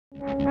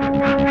Okay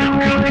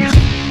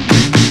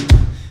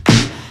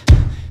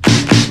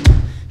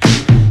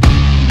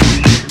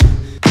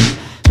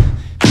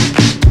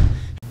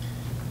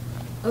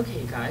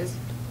guys,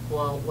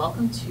 well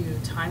welcome to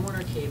Time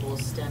Warner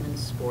Cable's STEM and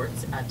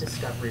Sports at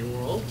Discovery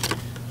World.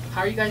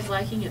 How are you guys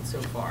liking it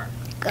so far?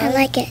 I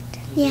like it.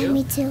 Yeah,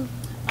 me too.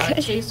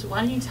 Chase,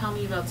 why don't you tell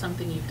me about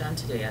something you've done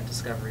today at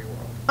Discovery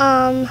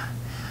World?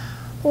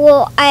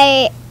 Well,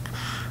 I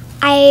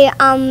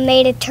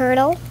made a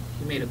turtle.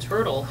 You made a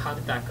turtle? How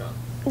did that go?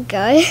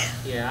 Good.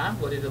 Yeah?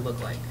 What did it look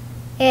like?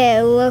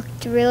 It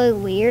looked really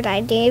weird.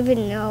 I didn't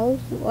even know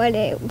what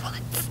it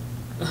was.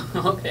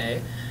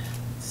 Okay.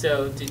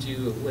 So did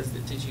you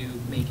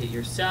make it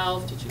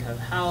yourself? Did you have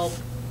help?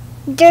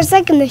 There's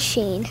like a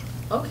machine.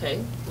 Okay.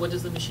 What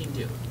does the machine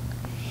do?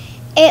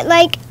 It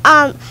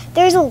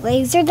there's a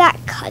laser that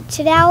cuts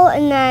it out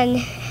and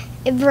then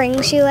it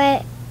brings you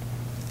it.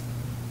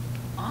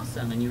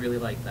 Awesome, and you really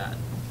like that.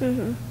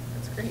 Mhm.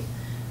 That's great.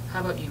 How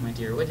about you, my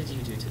dear? What did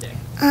you do today?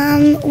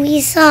 We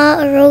saw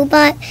a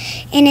robot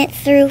and it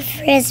threw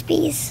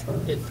frisbees.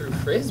 It threw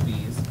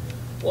frisbees?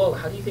 Whoa,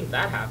 how do you think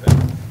that happened?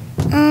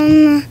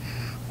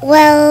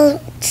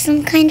 Well,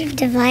 some kind of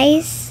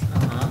device.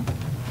 Uh-huh.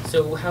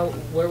 So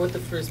where would the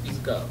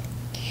frisbees go?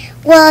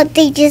 Well,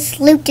 they just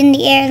looped in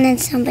the air and then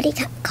somebody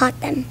caught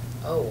them.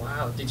 Oh,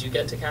 wow. Did you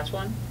get to catch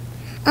one?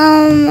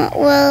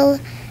 Well,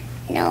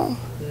 no.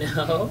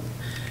 No?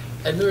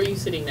 And who are you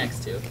sitting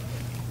next to?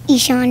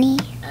 Ishani.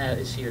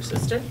 Is she your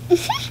sister?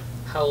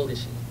 How old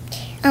is she?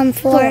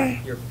 4.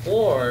 You're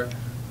 4?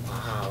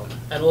 Wow.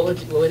 And what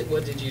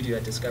did you do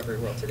at Discovery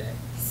World today?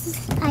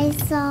 I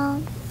saw,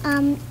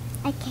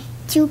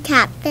 2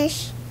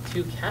 catfish.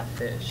 2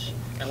 catfish?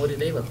 And what did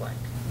they look like?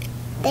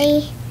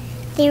 They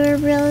were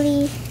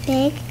really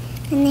big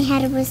and they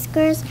had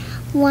whiskers.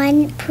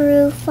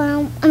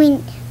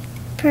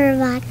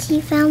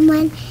 Parvati found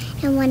one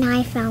and one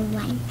I found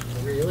one.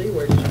 Really?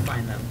 Where did you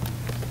find them?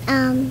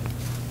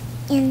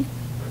 In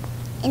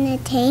a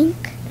tank.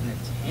 In a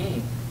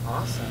tank.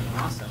 Awesome,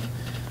 awesome.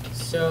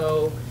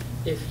 So,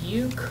 if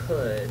you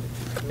could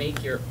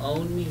make your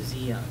own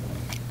museum,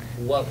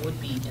 what would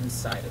be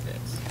inside of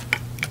it?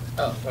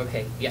 Oh,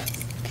 okay,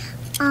 yes.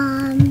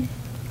 I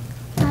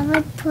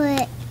would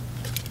put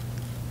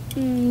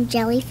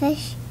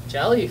jellyfish.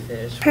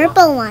 Jellyfish?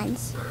 Purple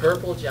ones.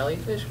 Purple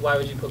jellyfish? Why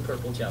would you put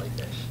purple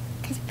jellyfish?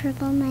 Because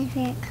purple is my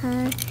favorite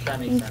color. That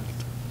makes sense.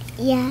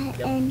 Yeah,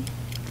 Yep. and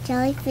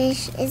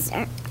jellyfish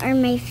are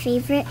my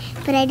favorite,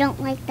 but I don't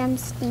like them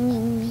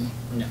stinging me.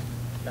 No,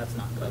 that's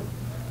not good.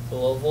 So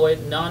we'll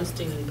avoid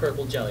non-stinging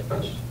purple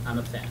jellyfish. I'm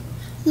a fan.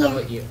 Yeah. How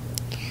about you?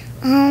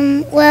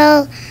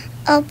 Well,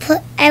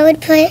 I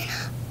would put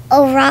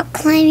a rock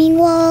climbing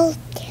wall,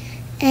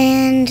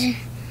 and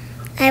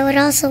I would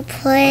also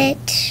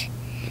put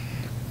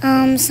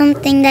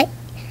something that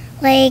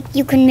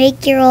you can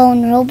make your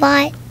own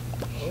robot.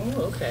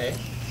 Oh, okay.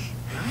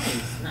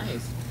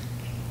 Nice.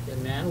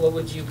 Good man. What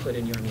would you put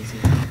in your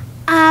museum?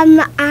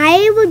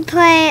 I would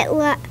put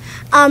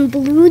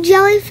blue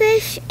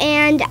jellyfish,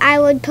 and I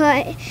would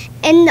put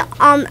in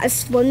a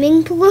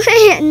swimming pool,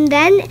 and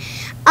then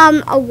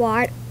a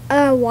water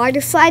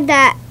slide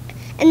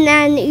and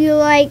then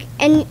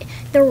and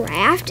the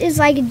raft is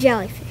like a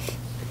jellyfish,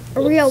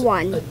 a real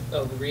one.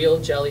 A real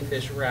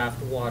jellyfish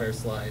raft water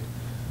slide.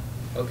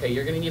 Okay,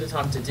 you're gonna need to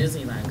talk to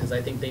Disneyland because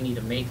I think they need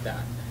to make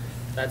that.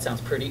 That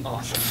sounds pretty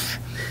awesome.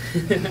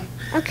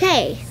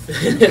 Okay.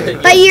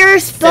 But you're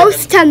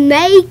supposed to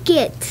make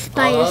it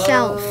by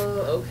yourself.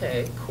 Oh,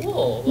 okay,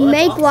 cool. Well,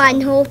 Make awesome.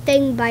 one whole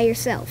thing by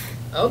yourself.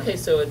 Okay,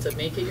 so it's a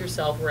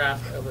make-it-yourself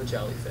raft of a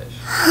jellyfish.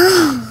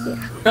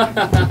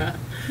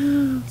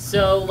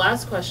 So,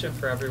 last question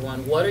for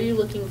everyone. What are you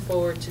looking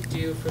forward to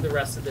do for the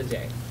rest of the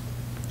day?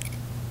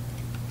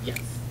 Yes.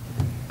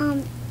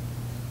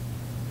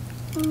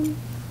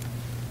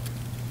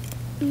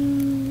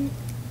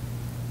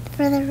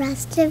 For the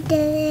rest of the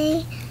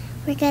day,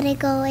 we're gonna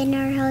go in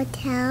our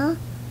hotel.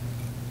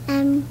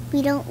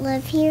 We don't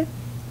live here,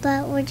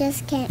 but we're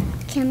just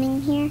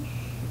coming here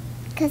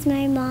because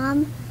my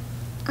mom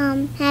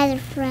has a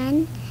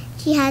friend.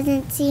 She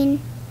hasn't seen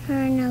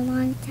her in a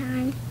long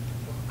time.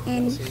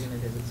 And So you're gonna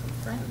visit some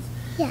friends.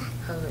 yeah.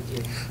 How about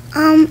you?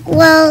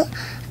 Well,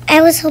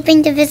 I was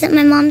hoping to visit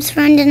my mom's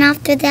friend, and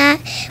after that,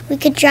 we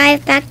could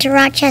drive back to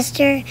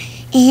Rochester,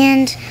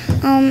 and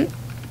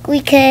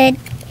we could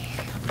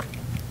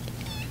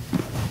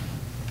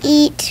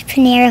eat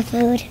Panera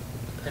food.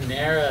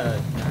 Panera,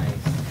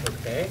 nice.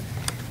 Okay.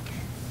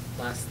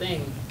 Last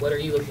thing, what are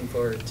you looking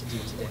forward to do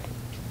today?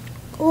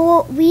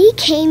 Well, we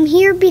came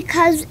here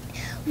because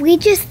we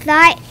just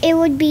thought it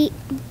would be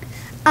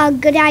a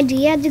good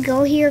idea to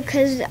go here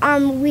because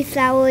we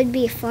thought it would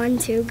be fun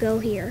to go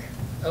here.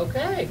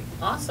 Okay,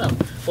 awesome.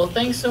 Well,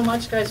 thanks so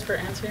much, guys, for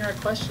answering our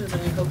questions,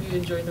 and we hope you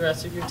enjoy the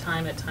rest of your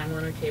time at Time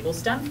Warner Cable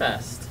STEM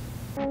Fest.